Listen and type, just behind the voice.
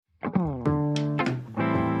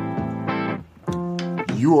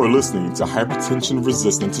You are listening to Hypertension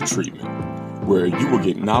Resistant to Treatment, where you will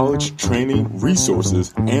get knowledge, training,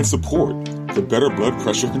 resources, and support for better blood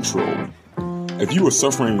pressure control. If you are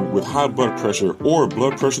suffering with high blood pressure or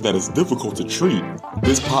blood pressure that is difficult to treat,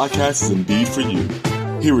 this podcast is indeed for you.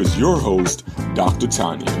 Here is your host, Dr.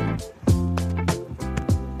 Tanya.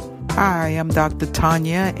 Hi, I'm Dr.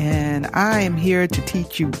 Tanya, and I am here to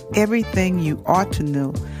teach you everything you ought to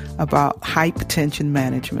know about hypertension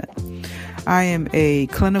management. I am a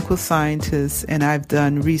clinical scientist, and I've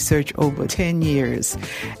done research over 10 years,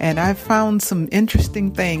 and I've found some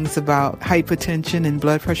interesting things about hypertension and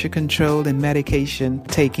blood pressure control and medication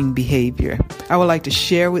taking behavior. I would like to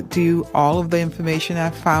share with you all of the information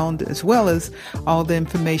I've found, as well as all the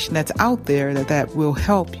information that's out there that will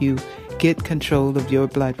help you get control of your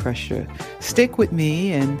blood pressure. Stick with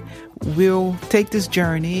me, and we'll take this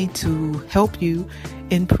journey to help you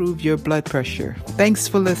improve your blood pressure. Thanks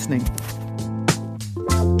for listening.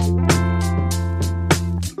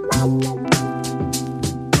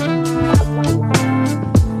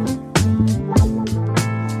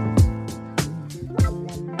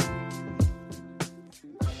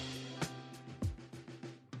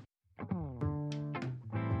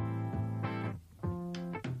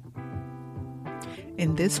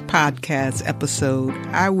 In this podcast episode,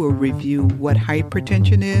 I will review what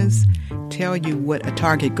hypertension is, tell you what a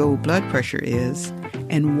target goal blood pressure is,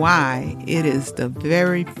 and why it is the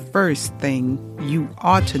very first thing you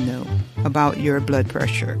ought to know about your blood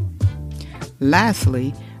pressure.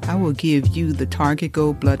 Lastly, I will give you the target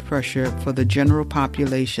goal blood pressure for the general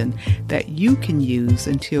population that you can use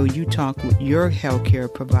until you talk with your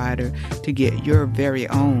healthcare provider to get your very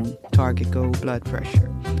own target goal blood pressure.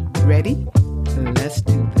 Ready? Let's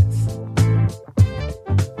do this.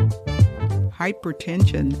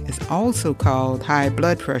 Hypertension is also called high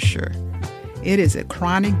blood pressure. It is a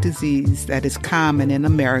chronic disease that is common in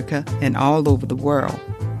America and all over the world.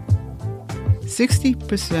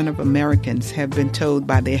 60% of Americans have been told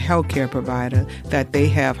by their healthcare provider that they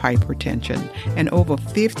have hypertension, and over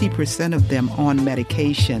 50% of them on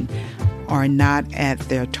medication are not at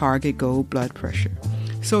their target goal blood pressure.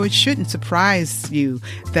 So it shouldn't surprise you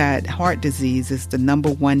that heart disease is the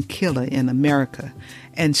number one killer in America,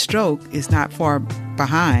 and stroke is not far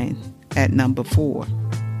behind at number 4.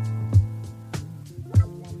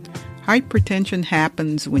 Hypertension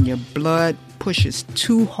happens when your blood pushes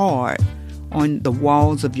too hard on the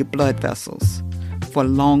walls of your blood vessels for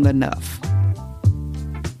long enough.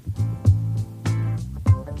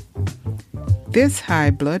 This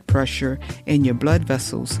high blood pressure in your blood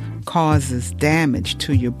vessels causes damage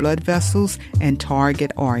to your blood vessels and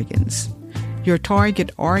target organs. Your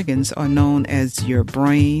target organs are known as your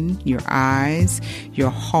brain, your eyes,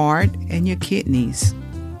 your heart, and your kidneys.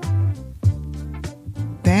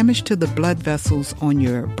 Damage to the blood vessels on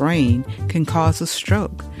your brain can cause a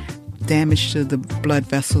stroke. Damage to the blood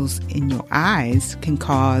vessels in your eyes can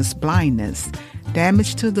cause blindness.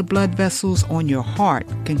 Damage to the blood vessels on your heart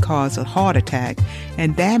can cause a heart attack,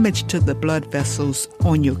 and damage to the blood vessels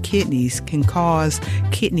on your kidneys can cause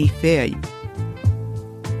kidney failure.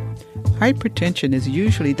 Hypertension is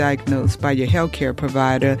usually diagnosed by your healthcare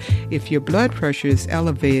provider if your blood pressure is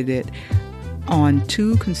elevated on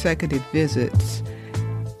 2 consecutive visits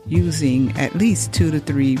using at least 2 to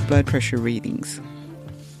 3 blood pressure readings.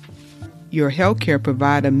 Your healthcare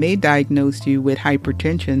provider may diagnose you with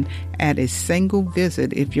hypertension at a single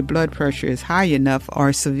visit if your blood pressure is high enough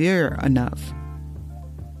or severe enough.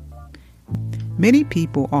 Many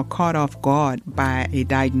people are caught off guard by a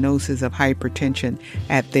diagnosis of hypertension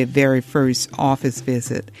at their very first office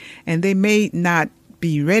visit, and they may not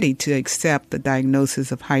be ready to accept the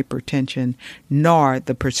diagnosis of hypertension nor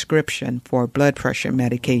the prescription for blood pressure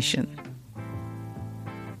medication.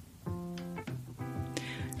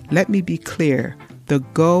 Let me be clear. The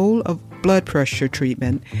goal of blood pressure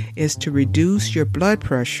treatment is to reduce your blood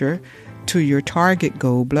pressure to your target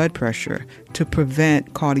goal blood pressure to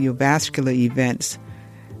prevent cardiovascular events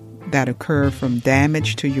that occur from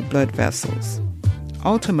damage to your blood vessels.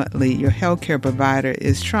 Ultimately, your healthcare provider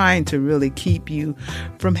is trying to really keep you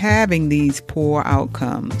from having these poor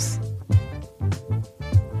outcomes.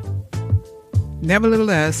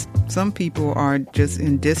 Nevertheless, some people are just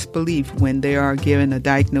in disbelief when they are given a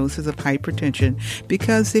diagnosis of hypertension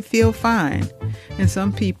because they feel fine. And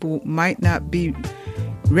some people might not be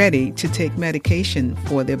ready to take medication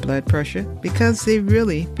for their blood pressure because they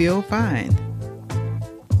really feel fine.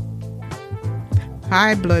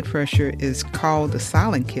 High blood pressure is called the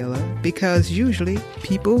silent killer because usually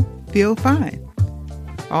people feel fine.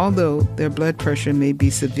 Although their blood pressure may be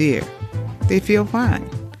severe, they feel fine.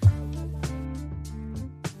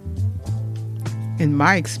 in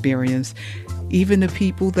my experience, even the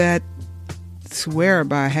people that swear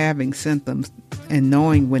by having symptoms and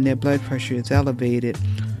knowing when their blood pressure is elevated,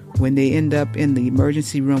 when they end up in the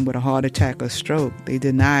emergency room with a heart attack or stroke, they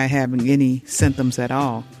deny having any symptoms at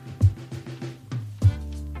all.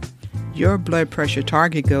 Your blood pressure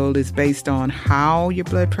target goal is based on how your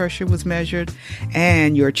blood pressure was measured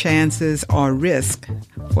and your chances or risk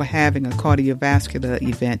for having a cardiovascular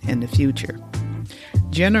event in the future.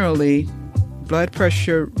 Generally, blood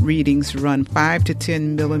pressure readings run 5 to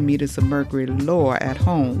 10 millimeters of mercury lower at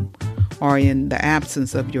home or in the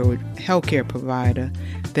absence of your healthcare provider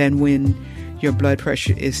than when your blood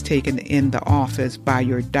pressure is taken in the office by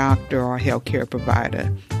your doctor or healthcare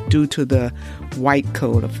provider due to the white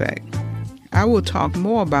coat effect. I will talk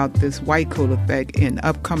more about this white coat effect in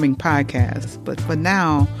upcoming podcasts, but for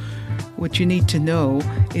now, what you need to know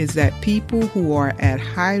is that people who are at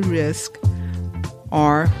high risk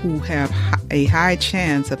or who have a high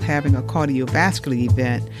chance of having a cardiovascular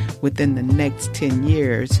event within the next 10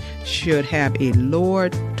 years should have a lower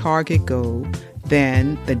target goal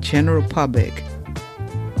than the general public.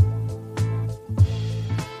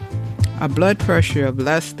 A blood pressure of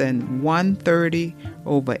less than 130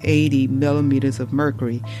 over 80 millimeters of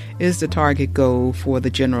mercury is the target goal for the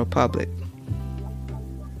general public.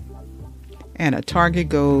 And a target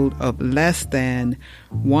goal of less than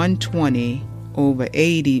 120 over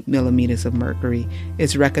 80 millimeters of mercury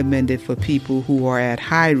is recommended for people who are at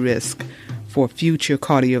high risk for future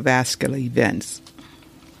cardiovascular events.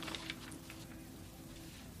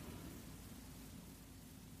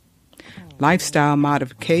 Lifestyle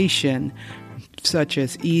modification, such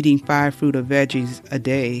as eating 5 fruit or veggies a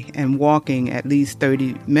day and walking at least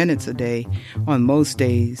 30 minutes a day on most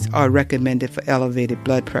days, are recommended for elevated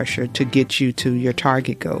blood pressure to get you to your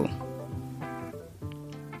target goal.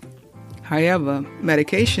 However,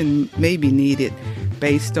 medication may be needed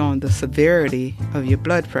based on the severity of your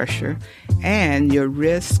blood pressure and your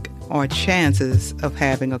risk or chances of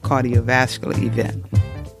having a cardiovascular event.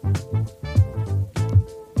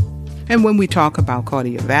 And when we talk about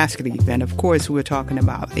cardiovascular event, of course, we're talking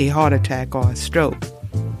about a heart attack or a stroke.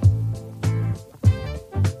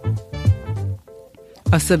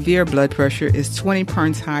 A severe blood pressure is 20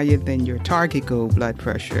 points higher than your target goal blood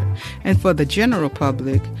pressure. And for the general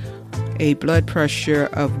public, a blood pressure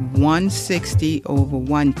of 160 over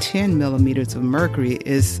 110 millimeters of mercury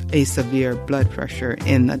is a severe blood pressure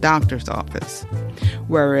in the doctor's office,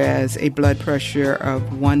 whereas a blood pressure of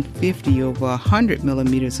 150 over 100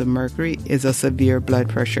 millimeters of mercury is a severe blood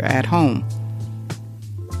pressure at home.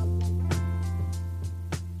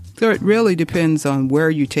 So it really depends on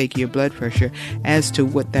where you take your blood pressure as to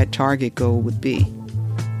what that target goal would be.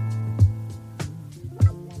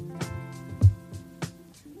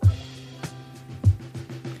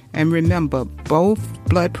 And remember, both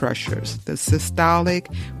blood pressures, the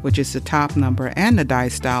systolic, which is the top number, and the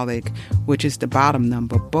diastolic, which is the bottom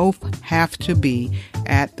number, both have to be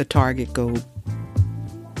at the target goal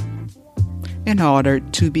in order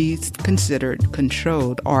to be considered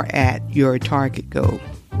controlled or at your target goal.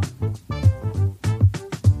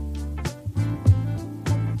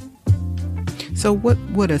 So what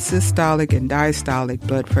would a systolic and diastolic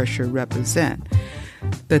blood pressure represent?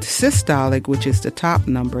 The systolic, which is the top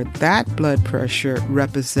number, that blood pressure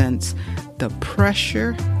represents the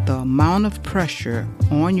pressure, the amount of pressure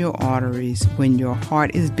on your arteries when your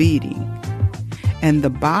heart is beating. And the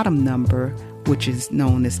bottom number, which is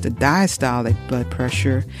known as the diastolic blood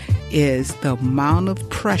pressure, is the amount of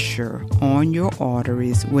pressure on your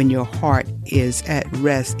arteries when your heart is at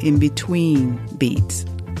rest in between beats.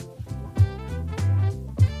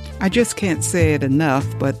 I just can't say it enough,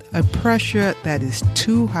 but a pressure that is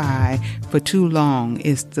too high for too long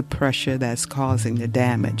is the pressure that's causing the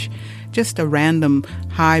damage. Just a random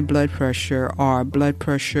high blood pressure or blood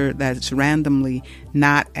pressure that's randomly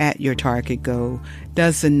not at your target goal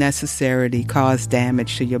doesn't necessarily cause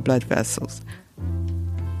damage to your blood vessels.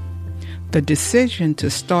 The decision to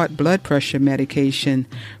start blood pressure medication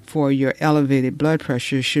for your elevated blood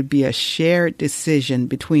pressure should be a shared decision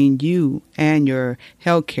between you and your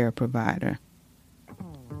healthcare provider.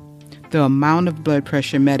 The amount of blood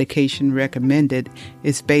pressure medication recommended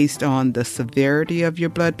is based on the severity of your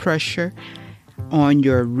blood pressure, on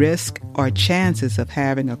your risk or chances of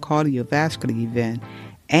having a cardiovascular event,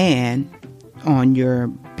 and on your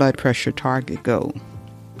blood pressure target goal.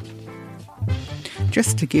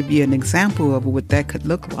 Just to give you an example of what that could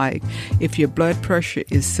look like, if your blood pressure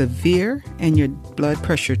is severe and your blood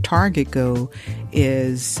pressure target goal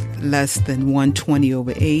is less than 120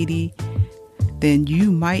 over 80, then you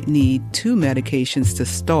might need 2 medications to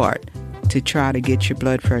start to try to get your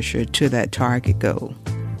blood pressure to that target goal.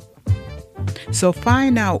 So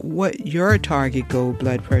find out what your target goal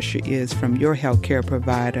blood pressure is from your healthcare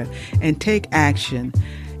provider and take action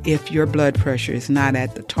if your blood pressure is not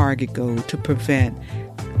at the target goal to prevent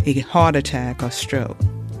a heart attack or stroke.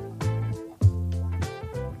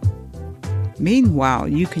 Meanwhile,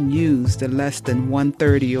 you can use the less than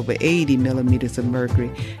 130/80 millimeters of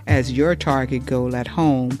mercury as your target goal at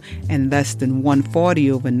home and less than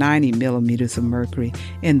 140/90 millimeters of mercury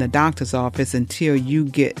in the doctor's office until you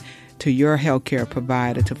get to your healthcare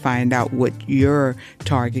provider to find out what your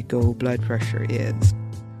target goal blood pressure is.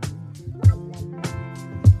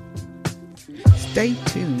 Stay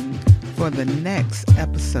tuned for the next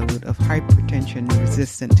episode of Hypertension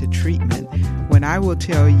Resistant to Treatment, when I will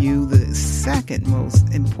tell you the second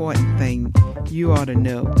most important thing you ought to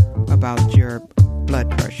know about your blood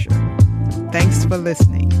pressure. Thanks for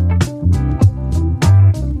listening.